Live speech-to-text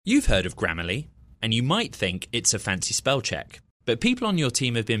You've heard of Grammarly, and you might think it's a fancy spell check, but people on your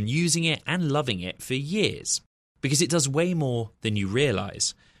team have been using it and loving it for years, because it does way more than you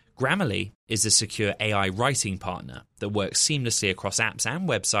realise. Grammarly is a secure AI writing partner that works seamlessly across apps and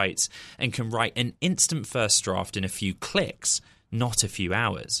websites and can write an instant first draft in a few clicks, not a few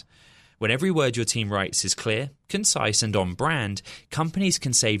hours. When every word your team writes is clear, concise and on brand, companies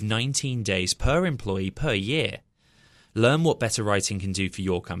can save 19 days per employee per year. Learn what better writing can do for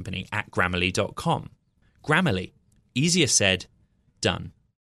your company at Grammarly.com. Grammarly. Easier said, done.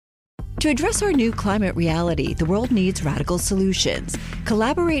 To address our new climate reality, the world needs radical solutions.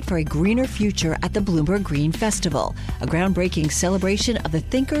 Collaborate for a greener future at the Bloomberg Green Festival, a groundbreaking celebration of the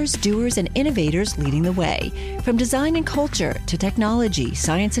thinkers, doers, and innovators leading the way. From design and culture to technology,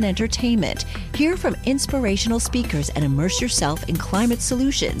 science, and entertainment, hear from inspirational speakers and immerse yourself in climate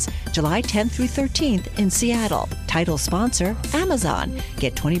solutions. July 10th through 13th in Seattle. Title sponsor, Amazon.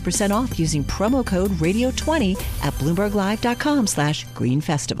 Get 20% off using promo code Radio20 at BloombergLive.com/Green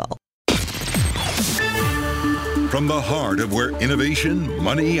Festival. From the heart of where innovation,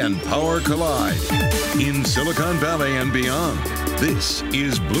 money, and power collide, in Silicon Valley and beyond, this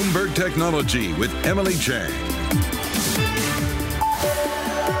is Bloomberg Technology with Emily Chang.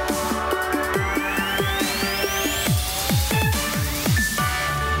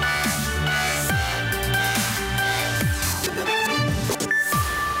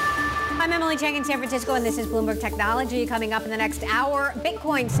 Chang in San Francisco, and this is Bloomberg Technology. Coming up in the next hour,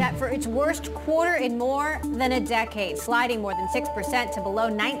 Bitcoin set for its worst quarter in more than a decade, sliding more than 6% to below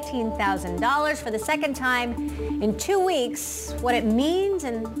 $19,000 for the second time in 2 weeks. What it means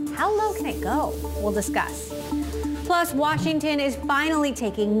and how low can it go? We'll discuss. Plus, Washington is finally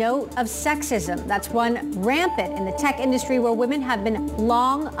taking note of sexism that's run rampant in the tech industry where women have been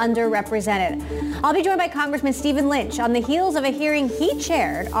long underrepresented. I'll be joined by Congressman Stephen Lynch on the heels of a hearing he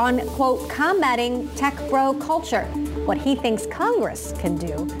chaired on, quote, combating tech bro culture, what he thinks Congress can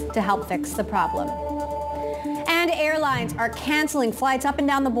do to help fix the problem. And airlines are canceling flights up and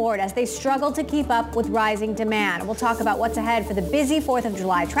down the board as they struggle to keep up with rising demand. We'll talk about what's ahead for the busy 4th of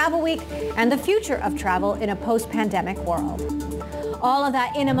July travel week and the future of travel in a post-pandemic world. All of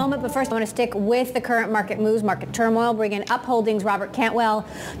that in a moment, but first I want to stick with the current market moves, market turmoil, bring in Upholdings' Robert Cantwell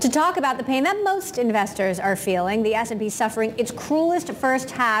to talk about the pain that most investors are feeling. The S&P suffering its cruelest first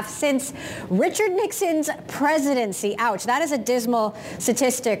half since Richard Nixon's presidency. Ouch, that is a dismal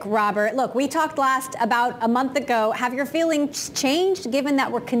statistic, Robert. Look, we talked last about a month ago. Have your feelings changed given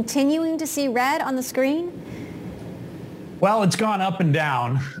that we're continuing to see red on the screen? Well, it's gone up and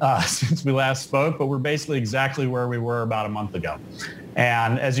down since we last spoke, but we're basically exactly where we were about a month ago.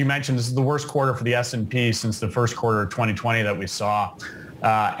 And as you mentioned, this is the worst quarter for the S&P since the first quarter of 2020 that we saw.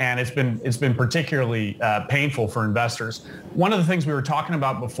 And it's been particularly painful for investors. One of the things we were talking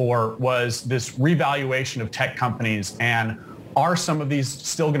about before was this revaluation of tech companies, and are some of these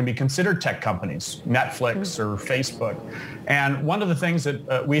still going to be considered tech companies, Netflix or Facebook? And one of the things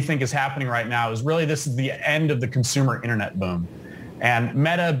that we think is happening right now is really this is the end of the consumer internet boom. And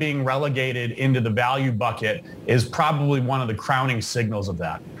Meta being relegated into the value bucket is probably one of the crowning signals of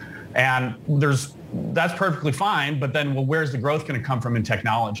that. And that's perfectly fine, but then, well, where's the growth going to come from in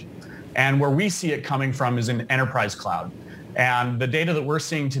technology? And where we see it coming from is in enterprise cloud. And the data that we're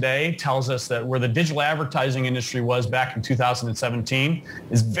seeing today tells us that where the digital advertising industry was back in 2017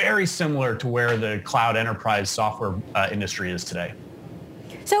 is very similar to where the cloud enterprise software industry is today.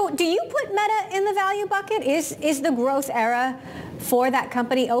 So do you put Meta in the value bucket? Is the growth era for that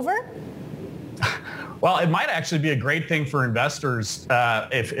company over? Well, it might actually be a great thing for investors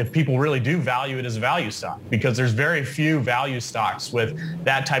if people really do value it as a value stock, because there's very few value stocks with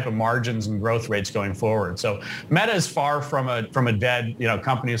that type of margins and growth rates going forward. So Meta is far from a dead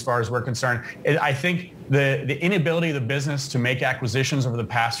company as far as we're concerned. I think the inability of the business to make acquisitions over the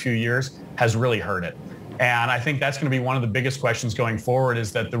past few years has really hurt it. And I think that's going to be one of the biggest questions going forward,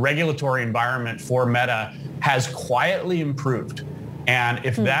 is that the regulatory environment for Meta has quietly improved. And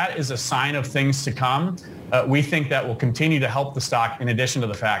if that is a sign of things to come, we think that will continue to help the stock, in addition to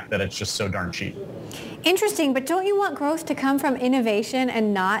the fact that it's just so darn cheap. Interesting, but don't you want growth to come from innovation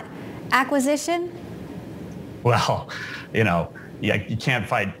and not acquisition? Well, you can't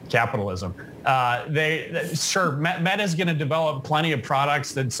fight capitalism. Meta's going to develop plenty of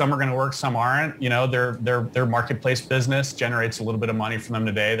products that some are going to work, some aren't. Their marketplace business generates a little bit of money for them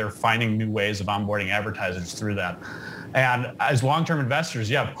today. They're finding new ways of onboarding advertisers through that. And as long-term investors,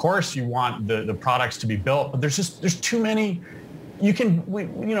 yeah, of course you want the products to be built, but there's too many. We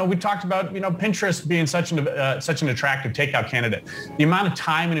talked about Pinterest being such an attractive takeout candidate. The amount of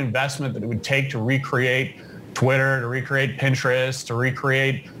time and investment that it would take to recreate Twitter, to recreate Pinterest, to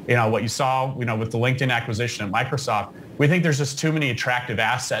recreate, what you saw, with the LinkedIn acquisition at Microsoft. We think there's just too many attractive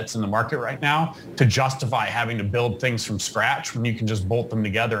assets in the market right now to justify having to build things from scratch when you can just bolt them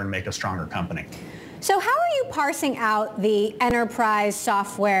together and make a stronger company. So how are you parsing out the enterprise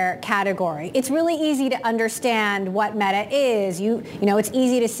software category? It's really easy to understand what Meta is. It's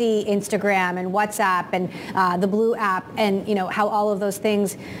easy to see Instagram and WhatsApp and the Blue app and, how all of those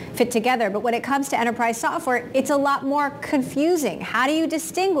things fit together. But when it comes to enterprise software, it's a lot more confusing. How do you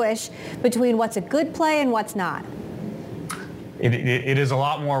distinguish between what's a good play and what's not? It is a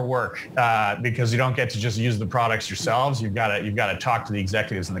lot more work because you don't get to just use the products yourselves. You've got to talk to the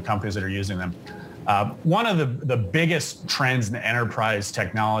executives and the companies that are using them. One of the biggest trends in enterprise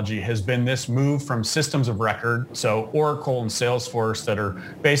technology has been this move from systems of record, so Oracle and Salesforce that are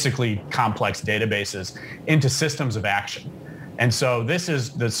basically complex databases, into systems of action. And so this is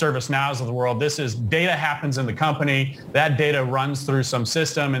the ServiceNows of the world. This is data happens in the company. That data runs through some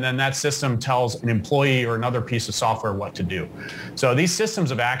system, and then that system tells an employee or another piece of software what to do. So these systems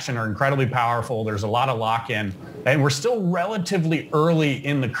of action are incredibly powerful. There's a lot of lock-in, and we're still relatively early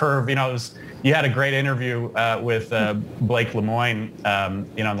in the curve. You had a great interview with Blake Lemoine,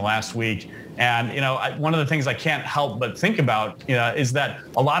 in the last week. And, one of the things I can't help but think about, is that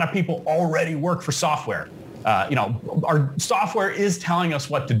a lot of people already work for software. Our software is telling us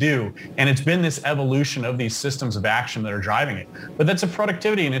what to do, and it's been this evolution of these systems of action that are driving it. But that's a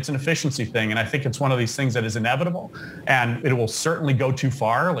productivity and it's an efficiency thing, and I think it's one of these things that is inevitable, and it will certainly go too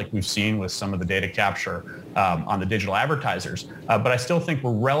far, like we've seen with some of the data capture on the digital advertisers. But I still think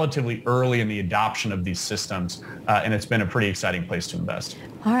we're relatively early in the adoption of these systems, and it's been a pretty exciting place to invest.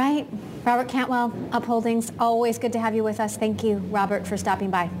 All right. Robert Cantwell, Up Holdings. Always good to have you with us. Thank you, Robert, for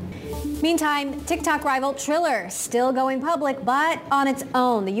stopping by. Meantime, TikTok rival Triller still going public, but on its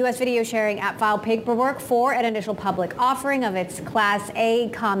own. The U.S. video sharing app filed paperwork for an initial public offering of its Class A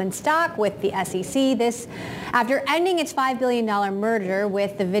common stock with the SEC. This after ending its $5 billion merger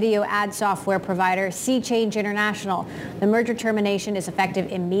with the video ad software provider SeaChange International. The merger termination is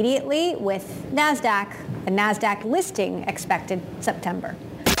effective immediately with a NASDAQ listing expected September.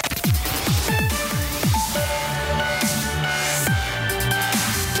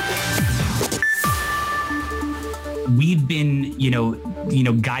 We've been,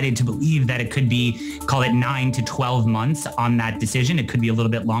 guided to believe that it could be, call it 9 to 12 months on that decision. It could be a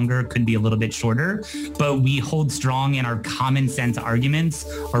little bit longer, it could be a little bit shorter, but we hold strong in our common sense arguments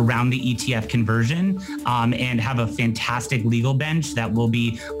around the ETF conversion and have a fantastic legal bench that will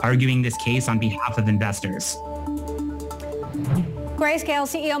be arguing this case on behalf of investors. Grayscale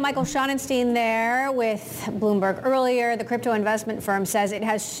CEO Michael Schonenstein there with Bloomberg earlier. The crypto investment firm says it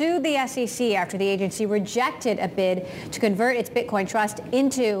has sued the SEC after the agency rejected a bid to convert its Bitcoin trust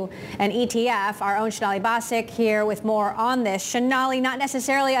into an ETF. Our own Shonali Basak here with more on this. Shonali, not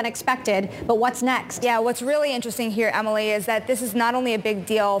necessarily unexpected, but what's next? Yeah, what's really interesting here, Emily, is that this is not only a big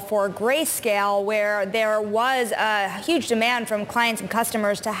deal for Grayscale, where there was a huge demand from clients and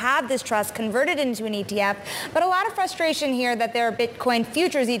customers to have this trust converted into an ETF, but a lot of frustration here that there are Bitcoin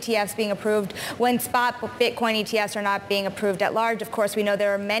futures ETFs being approved when spot Bitcoin ETFs are not being approved at large. Of course, we know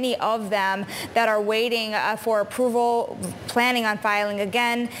there are many of them that are waiting for approval, planning on filing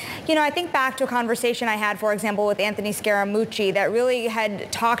again. I think back to a conversation I had, for example, with Anthony Scaramucci that really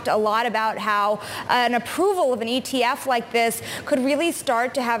had talked a lot about how an approval of an ETF like this could really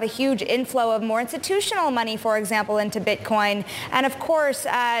start to have a huge inflow of more institutional money, for example, into Bitcoin. And of course,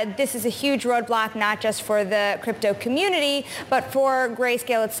 this is a huge roadblock, not just for the crypto community, but for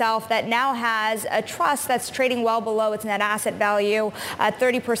Grayscale itself that now has a trust that's trading well below its net asset value,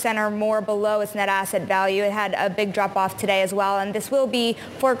 30% or more below its net asset value. It had a big drop off today as well, and this will be,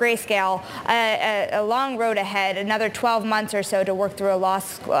 for Grayscale, a long road ahead, another 12 months or so to work through a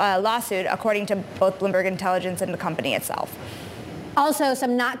lawsuit, according to both Bloomberg Intelligence and the company itself. Also,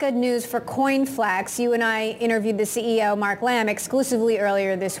 some not good news for CoinFlex. You and I interviewed the CEO, Mark Lamb, exclusively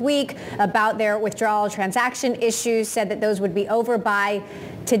earlier this week about their withdrawal transaction issues, said that those would be over by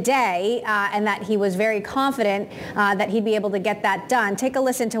today, and that he was very confident that he'd be able to get that done. Take a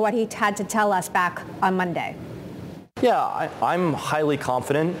listen to what he had to tell us back on Monday. Yeah, I'm highly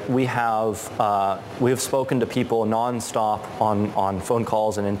confident. We have spoken to people nonstop on phone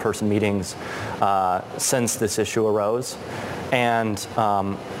calls and in-person meetings since this issue arose. And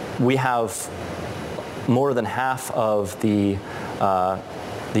we have more than half of the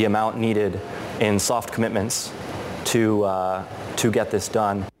amount needed in soft commitments to get this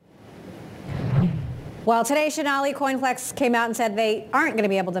done. Well, today, Sonali CoinFlex came out and said they aren't going to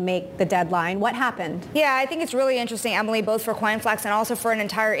be able to make the deadline. What happened? Yeah, I think it's really interesting, Emily, both for CoinFlex and also for an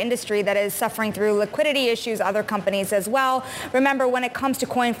entire industry that is suffering through liquidity issues, other companies as well. Remember, when it comes to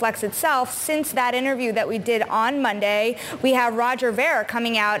CoinFlex itself, since that interview that we did on Monday, we have Roger Ver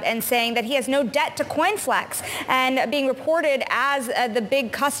coming out and saying that he has no debt to CoinFlex and being reported as the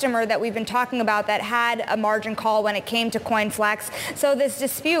big customer that we've been talking about that had a margin call when it came to CoinFlex. So this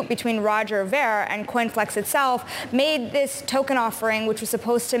dispute between Roger Ver and CoinFlex itself made this token offering, which was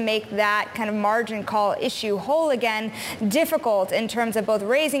supposed to make that kind of margin call issue whole again, difficult in terms of both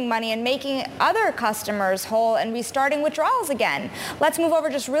raising money and making other customers whole and restarting withdrawals again. Let's move over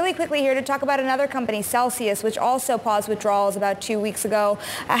just really quickly here to talk about another company, Celsius, which also paused withdrawals about 2 weeks ago.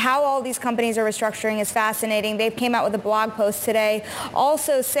 How all these companies are restructuring is fascinating. They came out with a blog post today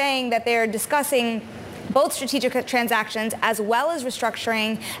also saying that they're discussing both strategic transactions as well as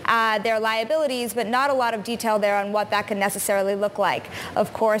restructuring their liabilities, but not a lot of detail there on what that could necessarily look like.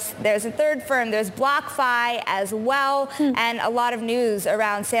 Of course, there's a third firm. There's BlockFi as well, and a lot of news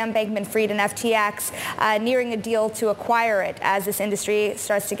around Sam Bankman-Fried and FTX nearing a deal to acquire it as this industry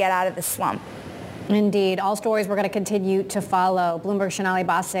starts to get out of the slump. Indeed. All stories we're going to continue to follow. Bloomberg Sonali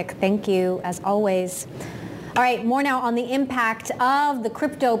Basak, thank you as always. All right, more now on the impact of the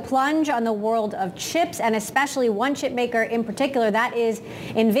crypto plunge on the world of chips, and especially one chip maker in particular, that is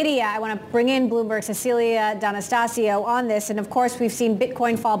NVIDIA. I want to bring in Bloomberg's Cecilia D'Anastasio on this. And of course, we've seen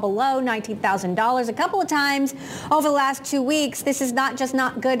Bitcoin fall below $19,000 a couple of times over the last 2 weeks. This is not just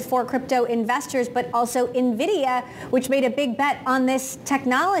not good for crypto investors, but also NVIDIA, which made a big bet on this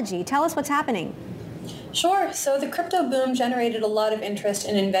technology. Tell us what's happening. Sure. So the crypto boom generated a lot of interest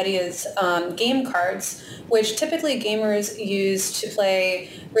in NVIDIA's game cards, which typically gamers use to play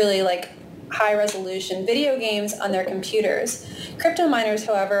really high-resolution video games on their computers. Crypto miners,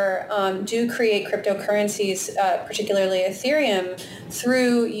 however, do create cryptocurrencies, particularly Ethereum,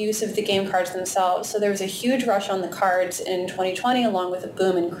 through use of the game cards themselves. So there was a huge rush on the cards in 2020, along with a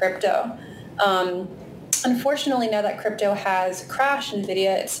boom in crypto. Unfortunately, now that crypto has crashed,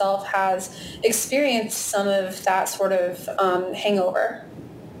 NVIDIA itself has experienced some of that sort of hangover.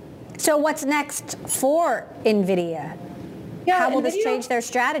 So what's next for NVIDIA? How will this change their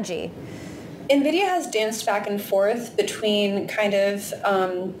strategy? NVIDIA has danced back and forth between kind of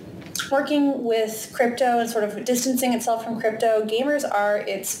working with crypto and sort of distancing itself from crypto. Gamers are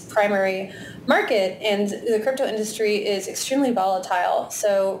its primary market, and the crypto industry is extremely volatile.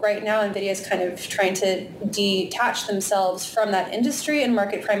 So right now, NVIDIA is kind of trying to detach themselves from that industry and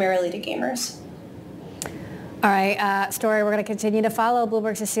market primarily to gamers. All right, story we're going to continue to follow.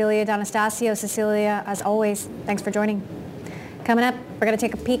 Bloomberg Cecilia D'Anastasio. Cecilia, as always, thanks for joining. Coming up, we're going to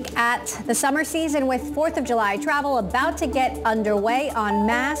take a peek at the summer season with 4th of July travel about to get underway en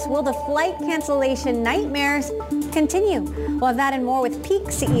masse. Will the flight cancellation nightmares continue? We'll have that and more with Peak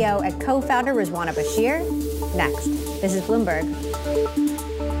CEO and co-founder Rizwana Bashir next. This is Bloomberg.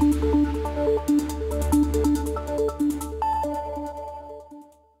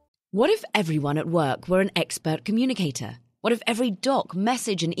 What if everyone at work were an expert communicator? What if every doc,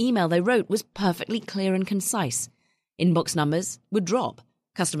 message, and email they wrote was perfectly clear and concise? Inbox numbers would drop,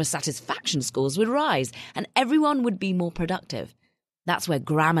 customer satisfaction scores would rise, and everyone would be more productive. That's where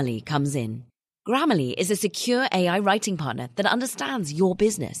Grammarly comes in. Grammarly is a secure AI writing partner that understands your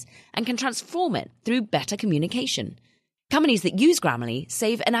business and can transform it through better communication. Companies that use Grammarly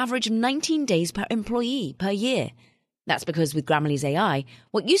save an average of 19 days per employee per year. That's because with Grammarly's AI,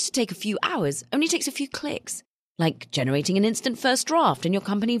 what used to take a few hours only takes a few clicks, like generating an instant first draft in your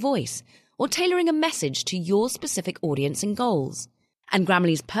company voice, or tailoring a message to your specific audience and goals. And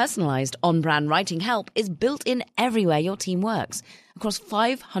Grammarly's personalized on-brand writing help is built in everywhere your team works, across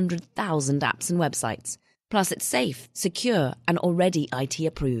 500,000 apps and websites. Plus, it's safe, secure, and already IT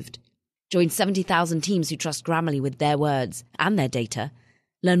approved. Join 70,000 teams who trust Grammarly with their words and their data.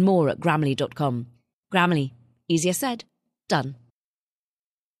 Learn more at Grammarly.com. Grammarly. Easier said, done.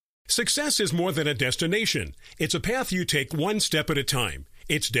 Success is more than a destination. It's a path you take one step at a time.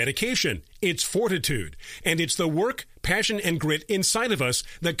 It's dedication, it's fortitude, and it's the work, passion, and grit inside of us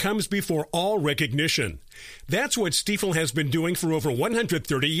that comes before all recognition. That's what Stifel has been doing for over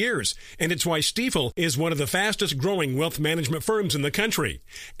 130 years, and it's why Stifel is one of the fastest growing wealth management firms in the country.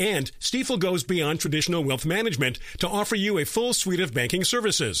 And Stifel goes beyond traditional wealth management to offer you a full suite of banking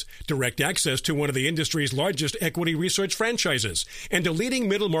services, direct access to one of the industry's largest equity research franchises, and a leading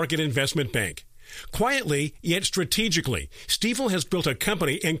middle market investment bank. Quietly, yet strategically, Stifel has built a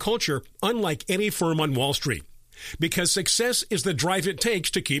company and culture unlike any firm on Wall Street. Because success is the drive it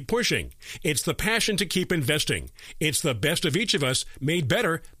takes to keep pushing. It's the passion to keep investing. It's the best of each of us made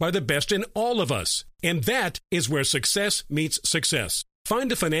better by the best in all of us. And that is where success meets success.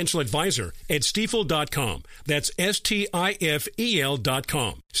 Find a financial advisor at Stifel.com. That's Stifel.com.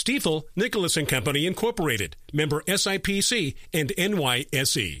 Stifel, Nicholas & Company, Incorporated. Member SIPC and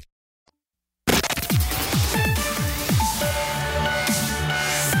NYSE.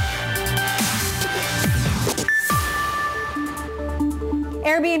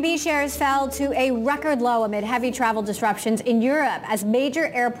 Airbnb shares fell to a record low amid heavy travel disruptions in Europe as major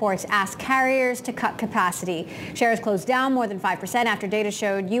airports asked carriers to cut capacity. Shares closed down more than 5% after data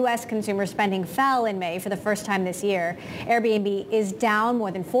showed U.S. consumer spending fell in May for the first time this year. Airbnb is down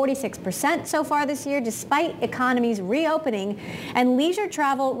more than 46% so far this year, despite economies reopening and leisure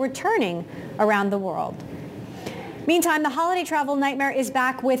travel returning around the world. Meantime, the holiday travel nightmare is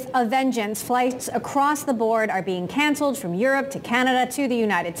back with a vengeance. Flights across the board are being canceled from Europe to Canada to the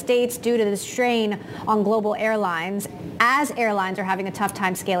United States due to the strain on global airlines, as airlines are having a tough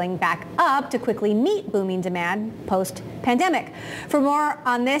time scaling back up to quickly meet booming demand post-pandemic. For more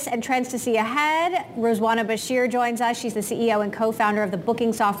on this and trends to see ahead, Ruzwana Bashir joins us. She's the CEO and co-founder of the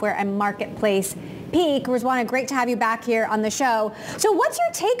booking software and marketplace Peak. Ruzwana, great to have you back here on the show. So what's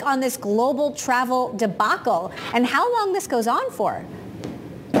your take on this global travel debacle and how long this goes on for?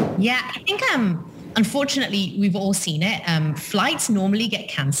 Yeah, I think unfortunately, we've all seen it. Flights normally get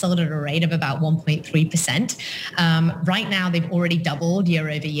cancelled at a rate of about 1.3%. Right now, they've already doubled year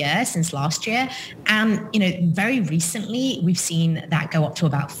over year since last year. And, very recently, we've seen that go up to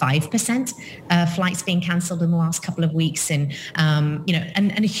about 5%. Flights being cancelled in the last couple of weeks and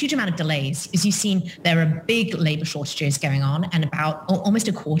a huge amount of delays. As you've seen, there are big labor shortages going on and about almost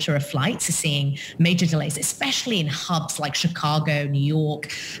a quarter of flights are seeing major delays, especially in hubs like Chicago, New York,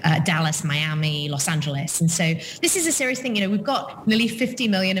 Dallas, Miami, Los Angeles. And so this is a serious thing. We've got nearly 50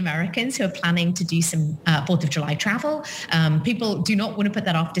 million Americans who are planning to do some 4th of July travel. People do not want to put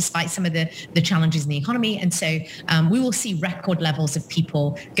that off despite some of the challenges in the economy. And so we will see record levels of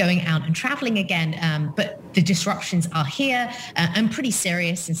people going out and traveling again. But the disruptions are here and pretty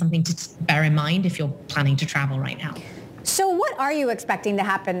serious and something to bear in mind if you're planning to travel right now. So what are you expecting to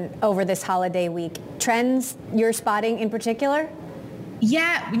happen over this holiday week? Trends you're spotting in particular?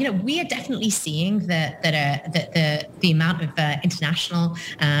 Yeah, we are definitely seeing that the amount of international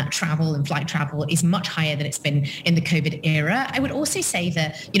travel and flight travel is much higher than it's been in the COVID era. I would also say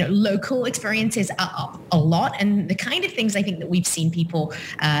that, local experiences are up a lot. And the kind of things I think that we've seen people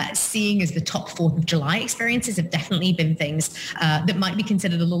seeing as the top 4th of July experiences have definitely been things that might be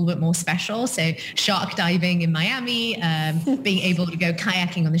considered a little bit more special. So shark diving in Miami, being able to go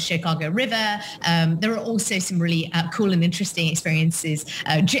kayaking on the Chicago River. There are also some really cool and interesting experiences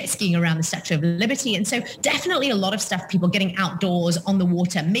jet skiing around the Statue of Liberty. And so definitely a lot of stuff, people getting outdoors on the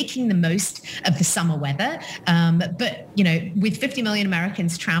water, making the most of the summer weather. But, with 50 million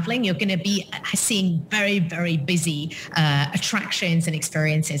Americans traveling, you're going to be seeing very, very busy attractions and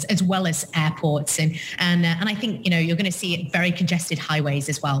experiences, as well as airports. And I think, you're going to see very congested highways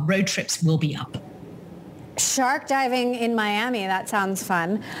as well. Road trips will be up. Shark diving in Miami, that sounds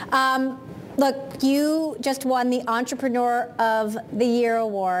fun. Look, you just won the Entrepreneur of the Year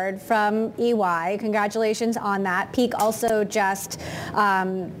award from EY. Congratulations on that. Peak also just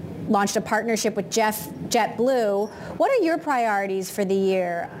launched a partnership with JetBlue. What are your priorities for the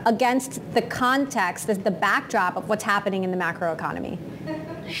year against the context, the backdrop of what's happening in the macroeconomy?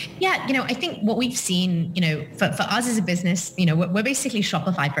 Yeah, I think what we've seen, for us as a business, we're basically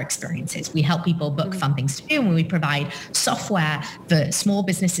Shopify for experiences. We help people book fun things to do, and we provide software for small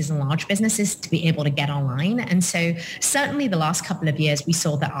businesses and large businesses to be able to get online. And so certainly the last couple of years, we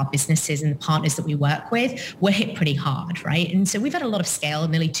saw that our businesses and the partners that we work with were hit pretty hard, right? And so we've had a lot of scale,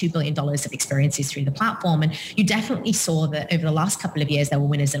 nearly $2 billion of experiences through the platform. And you definitely saw that over the last couple of years, there were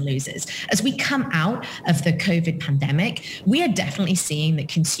winners and losers. As we come out of the COVID pandemic, we are definitely seeing that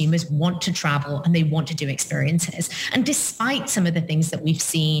consumers want to travel and they want to do experiences. And despite some of the things that we've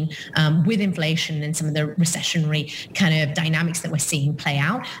seen with inflation and some of the recessionary kind of dynamics that we're seeing play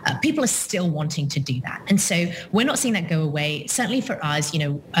out, people are still wanting to do that. And so we're not seeing that go away. Certainly for us,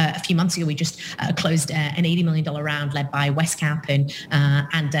 a few months ago, we just closed an $80 million round led by Westcap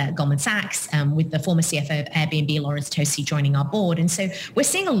and Goldman Sachs with the former CFO of Airbnb, Lawrence Tosi, joining our board. And so we're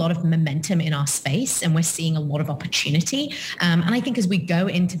seeing a lot of momentum in our space and we're seeing a lot of opportunity. And I think as we go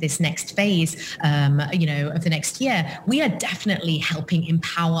into this next phase, of the next year, we are definitely helping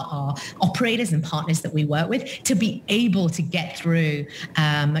empower our operators and partners that we work with to be able to get through,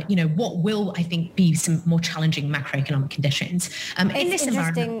 what will, I think, be some more challenging macroeconomic conditions. In this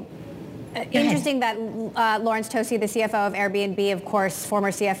environment. Interesting that Lawrence Tosi, the CFO of Airbnb, of course,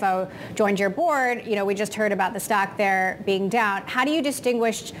 former CFO, joined your board. We just heard about the stock there being down. How do you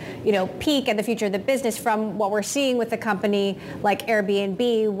distinguish, Peak and the future of the business from what we're seeing with a company like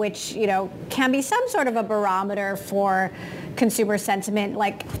Airbnb, which, can be some sort of a barometer for consumer sentiment?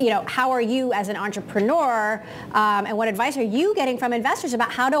 How are you as an entrepreneur, and what advice are you getting from investors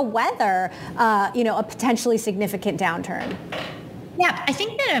about how to weather, a potentially significant downturn? Yeah, I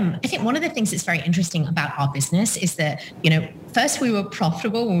think one of the things that's very interesting about our business is that, first we were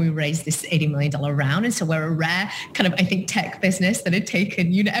profitable when we raised this $80 million round. And so we're a rare kind of, I think, tech business that had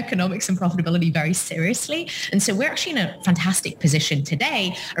taken unit economics and profitability very seriously. And so we're actually in a fantastic position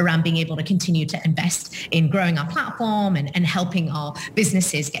today around being able to continue to invest in growing our platform and helping our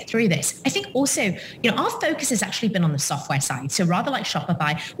businesses get through this. I think also, our focus has actually been on the software side. So rather like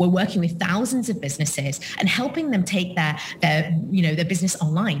Shopify, we're working with thousands of businesses and helping them take their business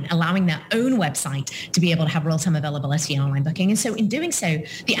online, allowing their own website to be able to have real-time availability and online booking. And so in doing so,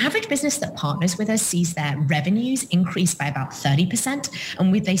 the average business that partners with us sees their revenues increase by about 30%.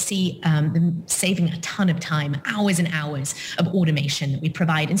 And they see them saving a ton of time, hours and hours of automation that we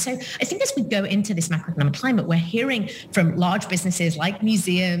provide. And so I think as we go into this macroeconomic climate, we're hearing from large businesses like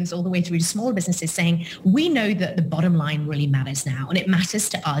museums all the way through to smaller businesses saying, we know that the bottom line really matters now. And it matters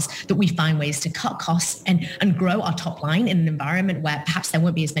to us that we find ways to cut costs and grow our top line in an environment where perhaps there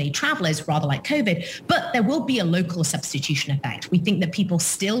won't be as many travelers, rather like COVID, but there will be a local substitution effect. We think that people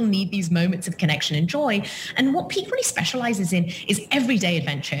still need these moments of connection and joy. And what Peak really specializes in is everyday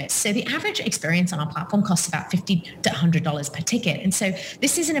adventures. So the average experience on our platform costs about $50 to $100 per ticket. And so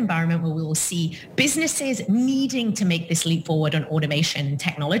this is an environment where we will see businesses needing to make this leap forward on automation and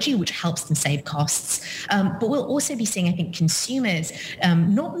technology, which helps them save costs. But we'll also be seeing, I think, consumers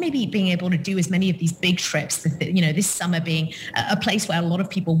not maybe being able to do as many of these big trips, this summer being a place where a lot of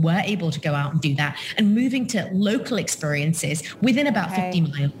people were able to go out and do that, and moving to local experiences within about 50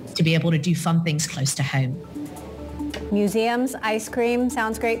 miles to be able to do fun things close to home. Museums, ice cream,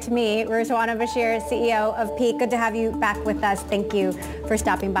 sounds great to me. Ruzwana Bashir, CEO of Peak, good to have you back with us. Thank you for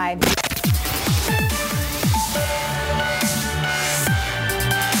stopping by.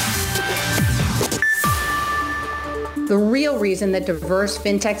 The real reason that diverse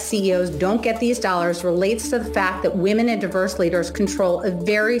fintech CEOs don't get these dollars relates to the fact that women and diverse leaders control a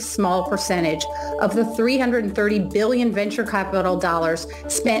very small percentage of the $330 billion venture capital dollars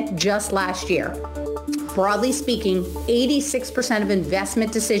spent just last year. Broadly speaking, 86% of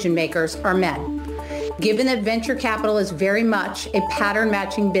investment decision makers are men. Given that venture capital is very much a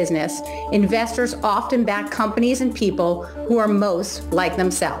pattern-matching business, investors often back companies and people who are most like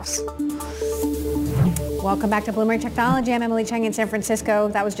themselves. Welcome back to Bloomberg Technology. I'm Emily Chang in San Francisco.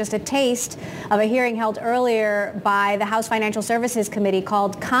 That was just a taste of a hearing held earlier by the House Financial Services Committee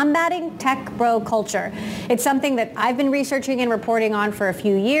called Combating Tech Bro Culture. It's something that I've been researching and reporting on for a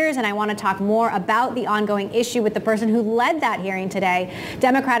few years, and I want to talk more about the ongoing issue with the person who led that hearing today,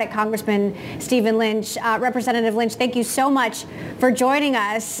 Democratic Congressman Stephen Lynch. Representative Lynch, thank you so much for joining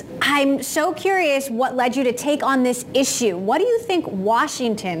us. I'm so curious what led you to take on this issue. What do you think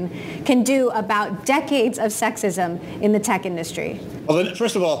Washington can do about decades of sexism in the tech industry? Well,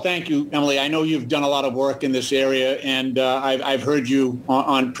 first of all, thank you, Emily. I know you've done a lot of work in this area, and I've heard you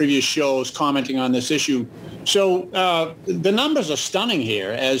on previous shows commenting on this issue. So the numbers are stunning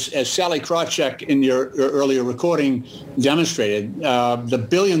here, as Sally Krawcheck in your earlier recording demonstrated. The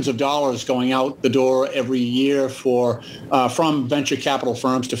billions of dollars going out the door every year from venture capital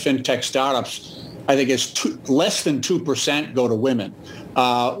firms to fintech startups, I think it's less than 2% go to women.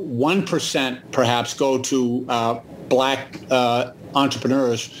 1% perhaps go to black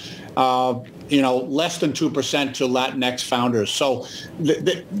entrepreneurs. Less than 2% to Latinx founders. So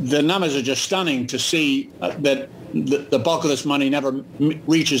the numbers are just stunning to see that the bulk of this money never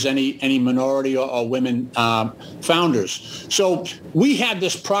reaches any minority or women founders. So we had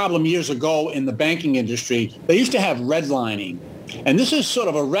this problem years ago in the banking industry. They used to have redlining. And this is sort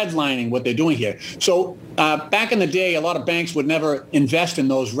of a redlining what they're doing here. So back in the day, a lot of banks would never invest in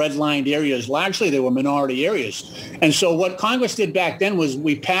those redlined areas. Largely, they were minority areas. And so what Congress did back then was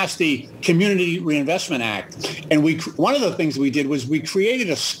we passed the Community Reinvestment Act. And one of the things we did was we created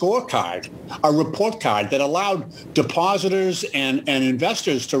a scorecard, a report card that allowed depositors and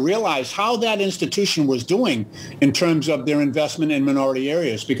investors to realize how that institution was doing in terms of their investment in minority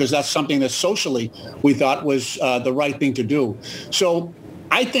areas, because that's something that socially we thought was the right thing to do. So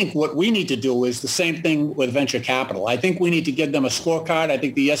I think what we need to do is the same thing with venture capital. I think we need to give them a scorecard. I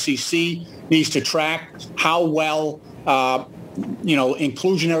think the SEC needs to track how well,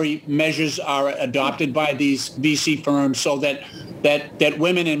 inclusionary measures are adopted by these VC firms so that that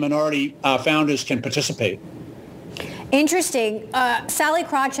women and minority founders can participate. Interesting. Sally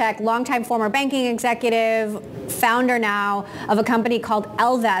Krawcheck, longtime former banking executive, founder now of a company called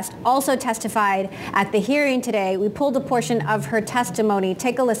Ellevest, also testified at the hearing today. We pulled a portion of her testimony.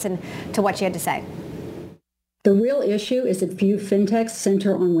 Take a listen to what she had to say. The real issue is that few fintechs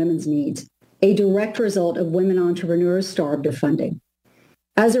center on women's needs, a direct result of women entrepreneurs starved of funding.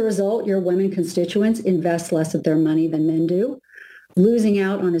 As a result, your women constituents invest less of their money than men do, losing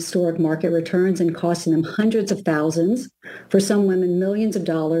out on historic market returns and costing them hundreds of thousands, for some women millions of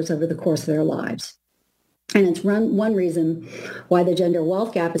dollars over the course of their lives. And it's one reason why the gender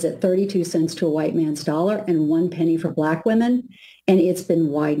wealth gap is at 32 cents to a white man's dollar and 1 penny for Black women, and it's been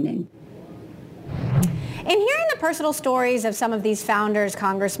widening. In hearing the personal stories of some of these founders,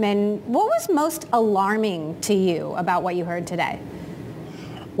 Congressman, what was most alarming to you about what you heard today?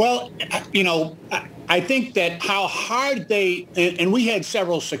 Well, I think that how hard and we had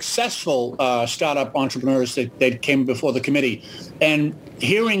several successful startup entrepreneurs that came before the committee, and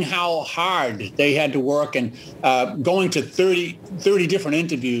hearing how hard they had to work and going to 30 different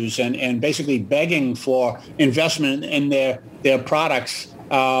interviews and basically begging for investment in their products,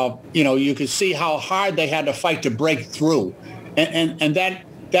 you could see how hard they had to fight to break through. And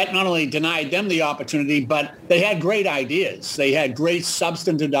that not only denied them the opportunity, but they had great ideas. They had great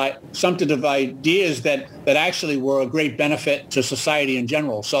substantive ideas that actually were a great benefit to society in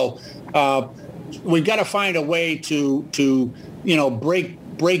general. So we've got to find a way to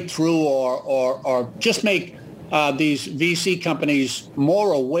break through or just make these VC companies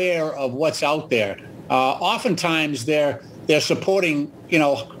more aware of what's out there. Oftentimes they're supporting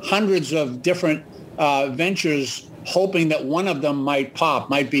hundreds of different ventures, hoping that one of them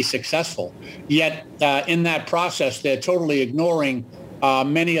might be successful. Yet in that process, they're totally ignoring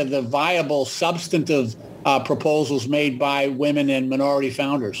many of the viable, substantive proposals made by women and minority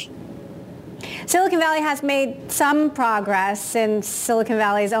founders. Silicon Valley has made some progress since Silicon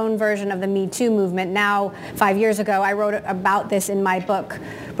Valley's own version of the Me Too movement. Now, 5 years ago, I wrote about this in my book,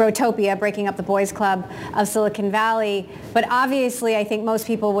 Brotopia, Breaking Up the Boys Club of Silicon Valley. But obviously, I think most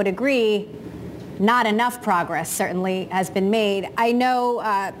people would agree, not enough progress certainly has been made. I know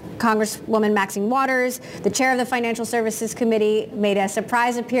Congresswoman Maxine Waters, the chair of the Financial Services Committee, made a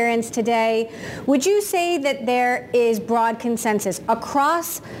surprise appearance today. Would you say that there is broad consensus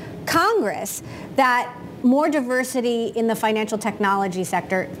across Congress that more diversity in the financial technology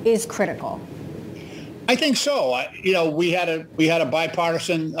sector is critical? I think so. We had a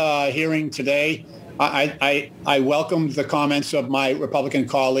bipartisan hearing today. I welcomed the comments of my Republican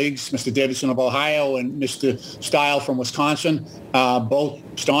colleagues, Mr. Davidson of Ohio and Mr. Steil from Wisconsin, both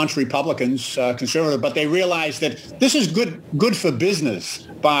staunch Republicans, conservative, but they realized that this is good for business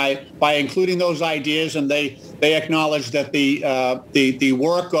by including those ideas, and they acknowledged that the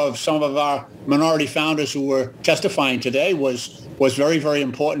work of some of our minority founders who were testifying today was very, very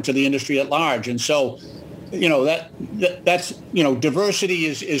important to the industry at large. And so, that's diversity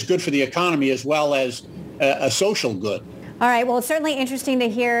is good for the economy as well as a social good. All right. Well, it's certainly interesting to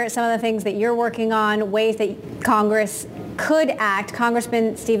hear some of the things that you're working on, ways that Congress could act.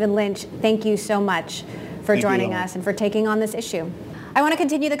 Congressman Stephen Lynch, thank you so much for joining us and for taking on this issue. I want to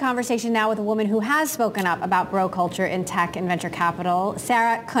continue the conversation now with a woman who has spoken up about bro culture in tech and venture capital,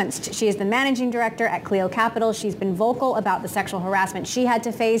 Sarah Kunst. She is the managing director at Clio Capital. She's been vocal about the sexual harassment she had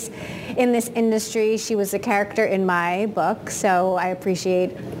to face in this industry. She was a character in my book, so I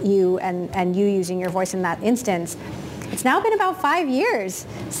appreciate you and you using your voice in that instance. It's now been about 5 years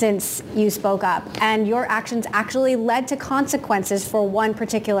since you spoke up, and your actions actually led to consequences for one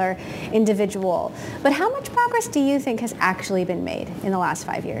particular individual. But how much progress do you think has actually been made in the last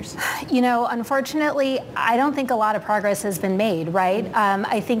 5 years? Unfortunately, I don't think a lot of progress has been made, right?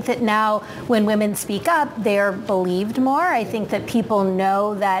 I think that now when women speak up, they're believed more. I think that people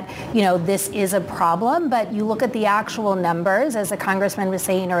know that, this is a problem, but you look at the actual numbers, as the congressman was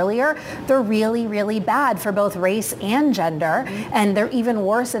saying earlier, they're really, really bad for both race and gender, and they're even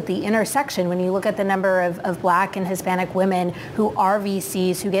worse at the intersection when you look at the number of Black and Hispanic women who are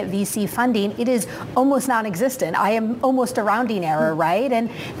VCs, who get VC funding. It is almost non-existent. I am almost a rounding error, right? And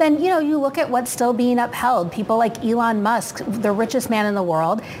then, you look at what's still being upheld. People like Elon Musk, the richest man in the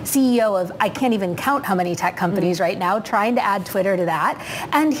world, CEO of, I can't even count how many tech companies right now, trying to add Twitter to that.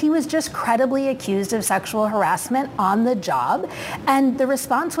 And he was just credibly accused of sexual harassment on the job. And the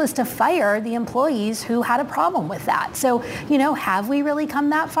response was to fire the employees who had a problem with that. that. So, have we really come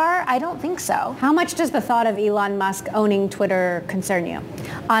that far? I don't think so. How much does the thought of Elon Musk owning Twitter concern you?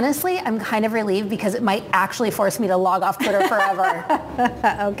 Honestly, I'm kind of relieved because it might actually force me to log off Twitter forever.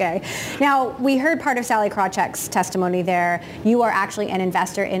 Okay. Now, we heard part of Sallie Krawcheck's testimony there. You are actually an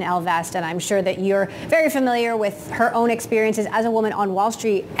investor in Ellevest, and I'm sure that you're very familiar with her own experiences as a woman on Wall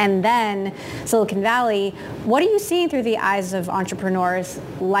Street and then Silicon Valley. What are you seeing through the eyes of entrepreneurs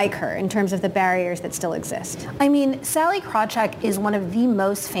like her in terms of the barriers that still exist? I mean, Sallie Krawcheck is one of the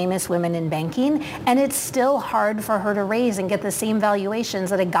most famous women in banking, and it's still hard for her to raise and get the same valuations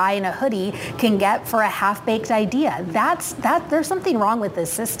that a guy in a hoodie can get for a half-baked idea. There's something wrong with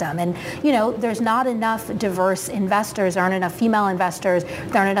this system. And, there's not enough diverse investors, there aren't enough female investors,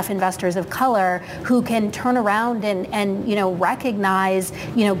 there aren't enough investors of color who can turn around and recognize,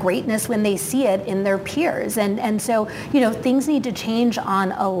 greatness when they see it in their peers. And so, things need to change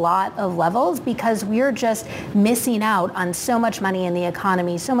on a lot of levels because we're just missing out on so much money in the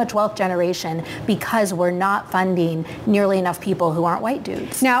economy, so much wealth generation because we're not funding nearly enough people who aren't white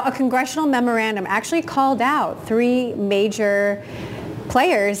dudes. Now, a congressional memorandum actually called out 3 major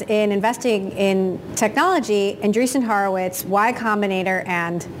players in investing in technology: Andreessen Horowitz, Y Combinator,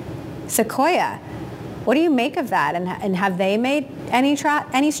 and Sequoia. What do you make of that? And have they made any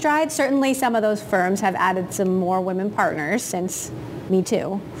strides? Certainly some of those firms have added some more women partners since Me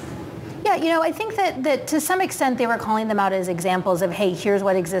Too. Yeah, I think that to some extent they were calling them out as examples of, hey, here's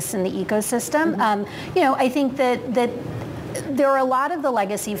what exists in the ecosystem. I think that there are a lot of the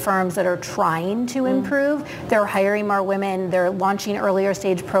legacy firms that are trying to improve. They're hiring more women. They're launching earlier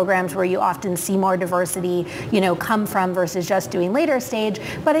stage programs where you often see more diversity, come from versus just doing later stage.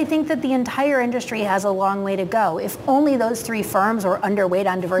 But I think that the entire industry has a long way to go. If only those 3 firms were underweight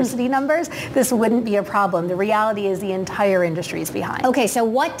on diversity numbers, this wouldn't be a problem. The reality is the entire industry is behind. Okay, so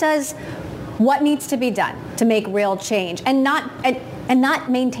what needs to be done to make real change and not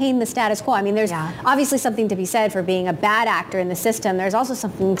maintain the status quo? I mean, there's obviously something to be said for being a bad actor in the system. There's also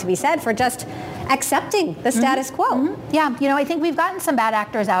something to be said for just accepting the status quo. Yeah, I think we've gotten some bad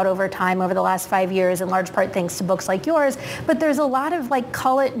actors out over time over the last 5 years, in large part thanks to books like yours, but there's a lot of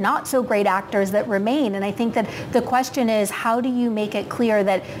call it not so great actors that remain. And I think that the question is, how do you make it clear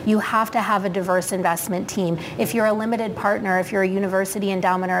that you have to have a diverse investment team? If you're a limited partner, if you're a university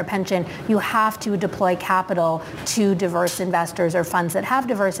endowment or a pension, you have to deploy capital to diverse investors or funds that have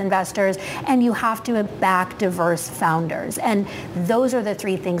diverse investors, and you have to back diverse founders. And those are the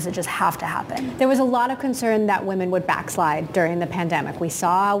 3 things that just have to happen. There was a lot of concern that women would backslide during the pandemic. We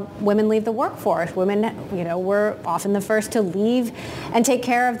saw women leave the workforce. Women, were often the first to leave and take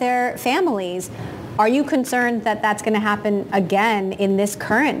care of their families. Are you concerned that that's going to happen again in this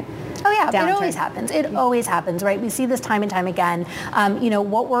current Oh yeah, downturn? It always happens. It always happens, right? We see this time and time again.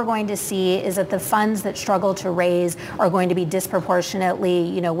 What we're going to see is that the funds that struggle to raise are going to be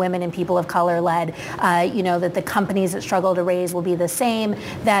disproportionately, women and people of color led. That the companies that struggle to raise will be the same.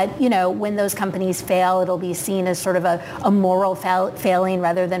 That, when those companies fail, it'll be seen as sort of a moral failing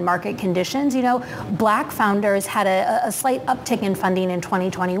rather than market conditions. Black founders had a slight uptick in funding in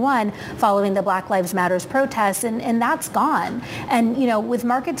 2021 following the Black Lives Matters protests, and that's gone. And, with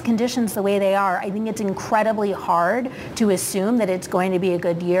markets conditions the way they are, I think it's incredibly hard to assume that it's going to be a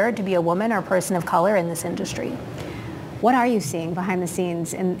good year to be a woman or a person of color in this industry. What are you seeing behind the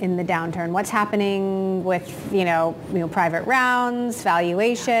scenes in the downturn? What's happening with, private rounds,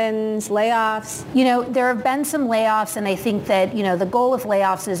 valuations, layoffs? There have been some layoffs, and I think that, the goal of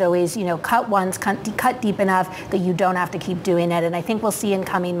layoffs is always, cut once, cut deep enough that you don't have to keep doing it. And I think we'll see in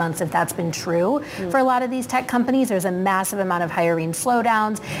coming months if that's been true for a lot of these tech companies. There's a massive amount of hiring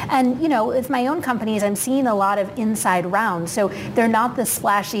slowdowns. And, with my own companies, I'm seeing a lot of inside rounds. So they're not the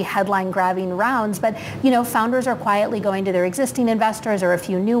splashy headline-grabbing rounds, but, founders are quietly going to their existing investors or a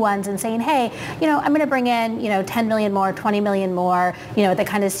few new ones and saying, hey, I'm going to bring in, 10 million more, 20 million more, at the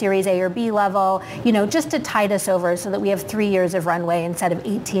kind of Series A or B level, just to tide us over so that we have 3 years of runway instead of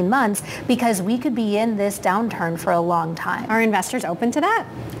 18 months, because we could be in this downturn for a long time. Are investors open to that?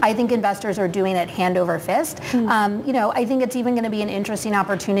 I think investors are doing it hand over fist. I think it's even going to be an interesting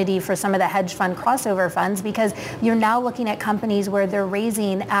opportunity for some of the hedge fund crossover funds, because you're now looking at companies where they're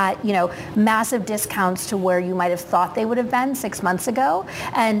raising at, massive discounts to where you might have thought they they would have been 6 months ago.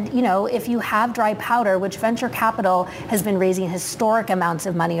 And, if you have dry powder, which venture capital has been raising historic amounts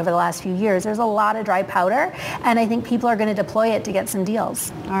of money over the last few years, there's a lot of dry powder. And I think people are going to deploy it to get some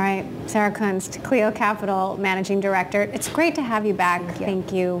deals. All right. Sarah Kunst, Clio Capital Managing Director. It's great to have you back.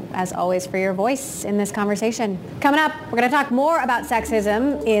 Thank you, as always, for your voice in this conversation. Coming up, we're going to talk more about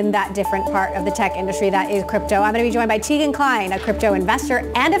sexism in that different part of the tech industry that is crypto. I'm going to be joined by Tegan Klein, a crypto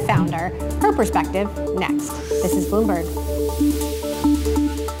investor and a founder. Her perspective next. This is Bloomberg.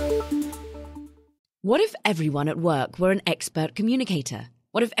 What if everyone at work were an expert communicator?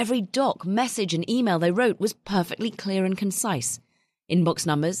 What if every doc, message and email they wrote was perfectly clear and concise? Inbox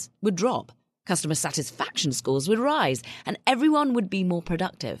numbers would drop, customer satisfaction scores would rise, and everyone would be more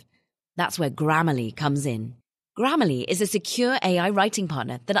productive. That's where Grammarly comes in. Grammarly is a secure AI writing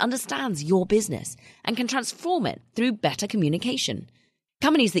partner that understands your business and can transform it through better communication.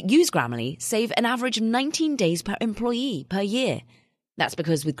 Companies that use Grammarly save an average of 19 days per employee per year. That's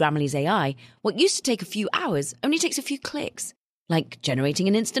because with Grammarly's AI, what used to take a few hours only takes a few clicks, like generating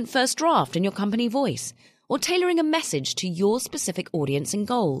an instant first draft in your company voice, or tailoring a message to your specific audience and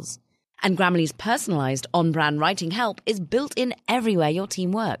goals. And Grammarly's personalized on-brand writing help is built in everywhere your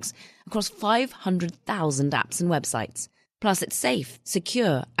team works, across 500,000 apps and websites. Plus, it's safe,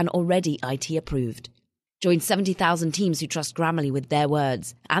 secure, and already IT approved. Join 70,000 teams who trust Grammarly with their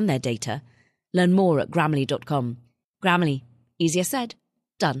words and their data. Learn more at Grammarly.com. Grammarly. Easier said,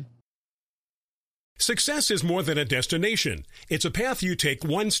 done. Success is more than a destination. It's a path you take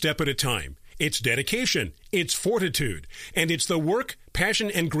one step at a time. It's dedication, it's fortitude, and it's the work, passion,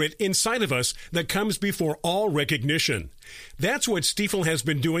 and grit inside of us that comes before all recognition. That's what Stifel has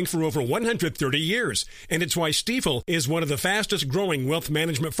been doing for over 130 years, and it's why Stifel is one of the fastest growing wealth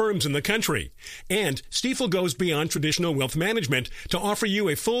management firms in the country. And Stifel goes beyond traditional wealth management to offer you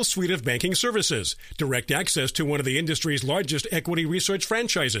a full suite of banking services, direct access to one of the industry's largest equity research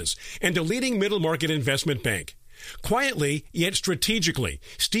franchises, and a leading middle market investment bank. Quietly, yet strategically,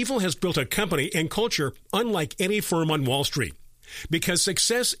 Stifel has built a company and culture unlike any firm on Wall Street. Because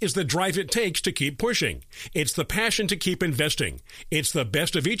success is the drive it takes to keep pushing. It's the passion to keep investing. It's the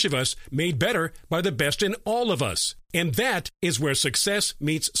best of each of us made better by the best in all of us. And that is where success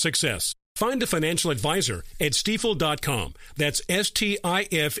meets success. Find a financial advisor at Stifel.com. That's Stifel.com.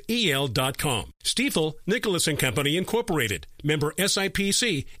 Stifel, Nicholas & Company, Incorporated. Member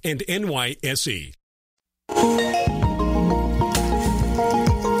SIPC and NYSE.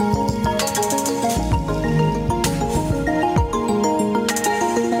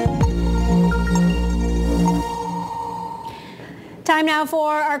 Time now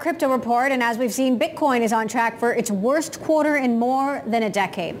for our crypto report, and as we've seen, Bitcoin is on track for its worst quarter in more than a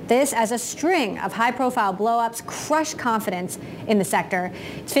decade. This as a string of high-profile blowups crush confidence in the sector.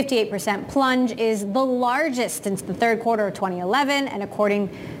 Its 58% plunge is the largest since the third quarter of 2011, and according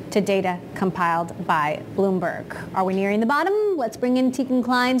to data compiled by Bloomberg. Are we nearing the bottom? Let's bring in Tegan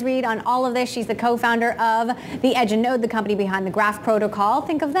Klein's read on all of this. She's the co-founder of the Edge and Node, the company behind the Graph protocol.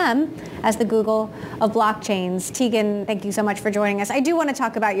 Think of them as the Google of blockchains. Tegan, thank you so much for joining us. I do want to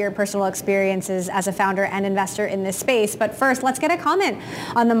talk about your personal experiences as a founder and investor in this space, but first, let's get a comment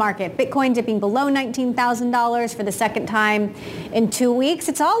on the market. Bitcoin dipping below $19,000 for the second time in 2 weeks.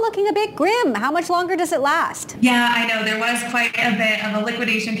 It's all looking a bit grim. How much longer does it last? Yeah, I know. There was quite a bit of a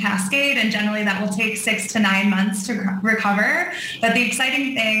liquidation cascade, and generally that will take 6 to 9 months to recover. But the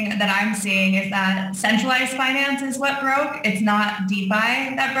exciting thing that I'm seeing is that centralized finance is what broke. It's not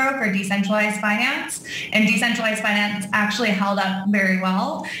DeFi that broke, or decentralized finance. And decentralized finance actually held up very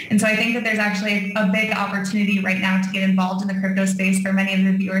well. And so I think that there's actually a big opportunity right now to get involved in the crypto space for many of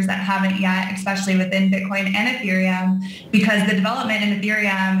the viewers that haven't yet, especially within Bitcoin and Ethereum, because the development in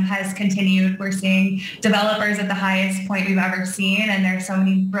Ethereum has continued. We're seeing developers at the highest point we've ever seen, and there's so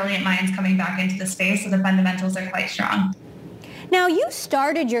many brilliant minds coming back into the space, so the fundamentals are quite strong. Now, you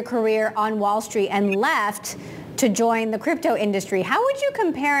started your career on Wall Street and left to join the crypto industry. How would you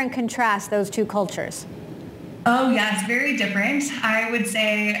compare and contrast those two cultures? Oh, yes, very different. I would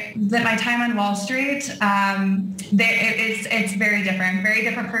say that my time on Wall Street, it's very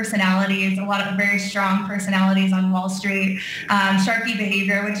different personalities, a lot of very strong personalities on Wall Street, sharky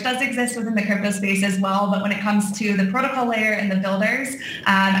behavior, which does exist within the crypto space as well. But when it comes to the protocol layer and the builders,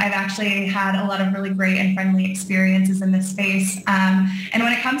 I've actually had a lot of really great and friendly experiences in this space. And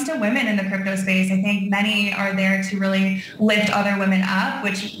when it comes to women in the crypto space, I think many are there to really lift other women up,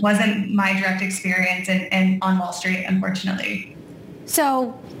 which wasn't my direct experience on Wall Street, unfortunately.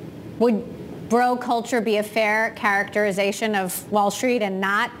 So would bro culture be a fair characterization of Wall Street and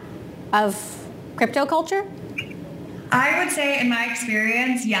not of crypto culture? I would say in my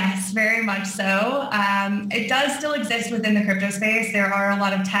experience, yes, very much so. It does still exist within the crypto space. There are a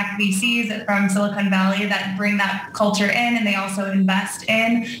lot of tech VCs from Silicon Valley that bring that culture in, and they also invest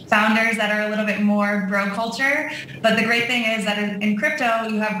in founders that are a little bit more bro culture. But the great thing is that in crypto,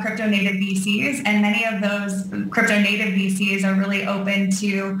 you have crypto native VCs, and many of those crypto native VCs are really open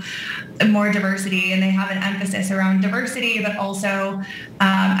to more diversity, and they have an emphasis around diversity, but also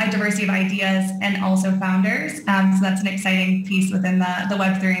a diversity of ideas and also founders. So that's an exciting piece within the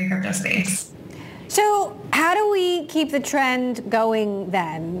Web3 and crypto space. So how do we keep the trend going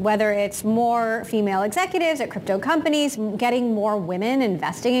then, whether it's more female executives at crypto companies, getting more women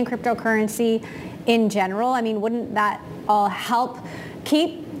investing in cryptocurrency in general? I mean, wouldn't that all help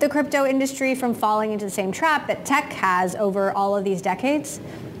keep the crypto industry from falling into the same trap that tech has over all of these decades?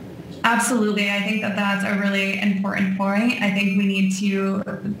 Absolutely. I think that that's a really important point. I think we need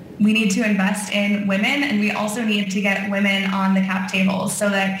to invest in women, and we also need to get women on the cap tables so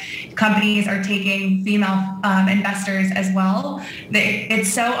that companies are taking female investors as well.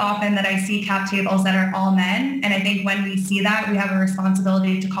 It's so often that I see cap tables that are all men, and I think when we see that, we have a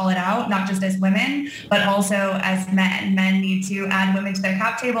responsibility to call it out, not just as women, but also as men. Men need to add women to their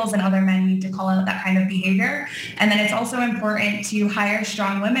cap tables, and other men need to call out that kind of behavior. And then it's also important to hire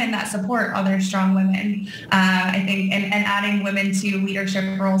strong women that support other strong women, I think, and adding women to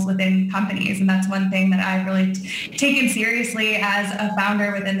leadership roles within companies. And that's one thing that I've really taken seriously as a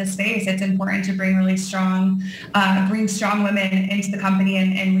founder within the space. It's important to bring really strong women into the company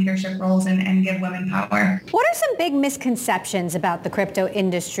and leadership roles and give women power. What are some big misconceptions about the crypto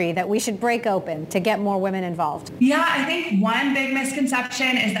industry that we should break open to get more women involved? Yeah, I think one big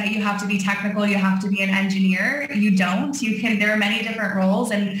misconception is that you have to be technical, you have to be an engineer. You don't. There are many different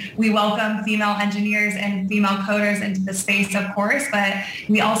roles, and we welcome female engineers and female coders into the space, of course, but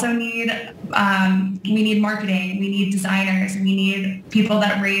we also need marketing, we need designers, we need people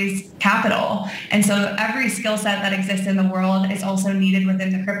that raise capital. And so every skill set that exists in the world is also needed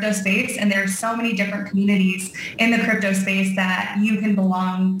within the crypto space. And there are so many different communities in the crypto space that you can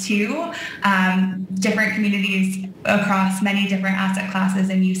belong to, different communities across many different asset classes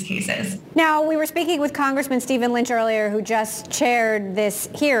and use cases. Now, we were speaking with Congressman Stephen Lynch earlier, who just chaired this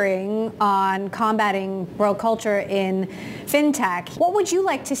hearing on combating bro culture in fintech. What would you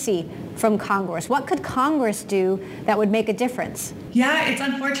like to see from Congress? What could Congress do that would make a difference? Yeah, it's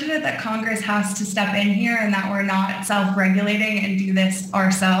unfortunate that Congress has to step in here and that we're not self-regulating and do this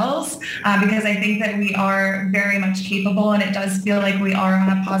ourselves, because I think that we are very much capable, and it does feel like we are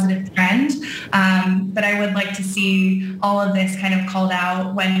on a positive trend. But I would like to see all of this kind of called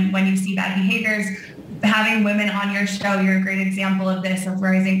out when you see bad behaviors. Having women on your show, you're a great example of this, of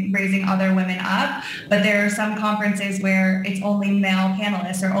raising other women up. But there are some conferences where it's only male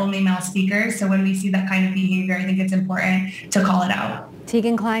panelists or only male speakers. So when we see that kind of behavior, I think it's important to call it out.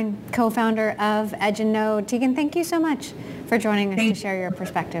 Tegan Klein, co-founder of Edge and Node. Tegan, thank you so much for joining us to share your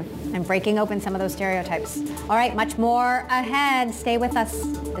perspective and breaking open some of those stereotypes. All right, much more ahead. Stay with us.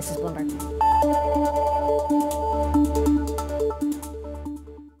 This is Bloomberg.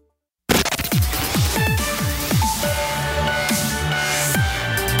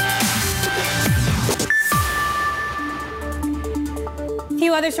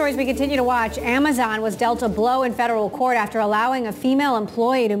 Few other stories we continue to watch. Amazon was dealt a blow in federal court after allowing a female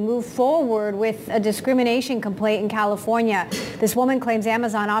employee to move forward with a discrimination complaint in California. This woman claims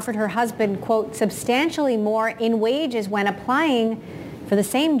Amazon offered her husband, quote, substantially more in wages when applying for the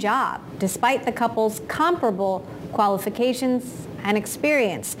same job, despite the couple's comparable qualifications and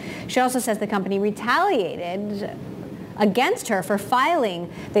experience. She also says the company retaliated against her for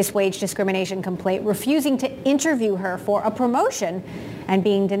filing this wage discrimination complaint, refusing to interview her for a promotion and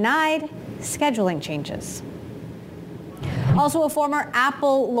being denied scheduling changes. Also, a former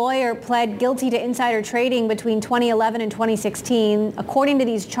Apple lawyer pled guilty to insider trading between 2011 and 2016. According to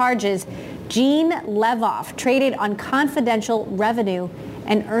these charges, Gene Levoff traded on confidential revenue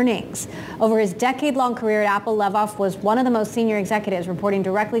and earnings. Over his decade-long career at Apple, Levoff was one of the most senior executives, reporting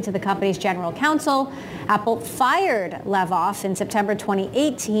directly to the company's general counsel. Apple fired Levoff in September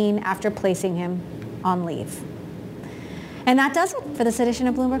 2018 after placing him on leave. And that does it for this edition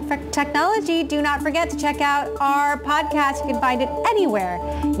of Bloomberg Technology. Do not forget to check out our podcast. You can find it anywhere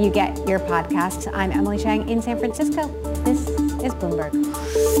you get your podcasts. I'm Emily Chang in San Francisco. This is Bloomberg.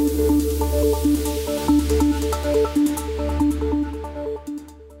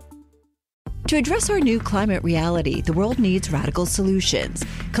 To address our new climate reality, the world needs radical solutions.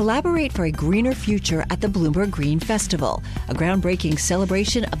 Collaborate for a greener future at the Bloomberg Green Festival, a groundbreaking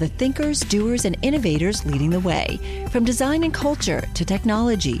celebration of the thinkers, doers, and innovators leading the way. From design and culture to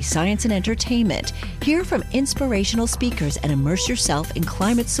technology, science, and entertainment, hear from inspirational speakers and immerse yourself in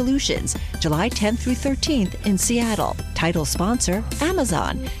climate solutions. July 10th through 13th in Seattle. Title sponsor,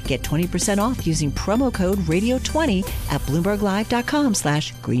 Amazon. Get 20% off using promo code RADIO20 at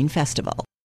BloombergLive.com/Green Festival.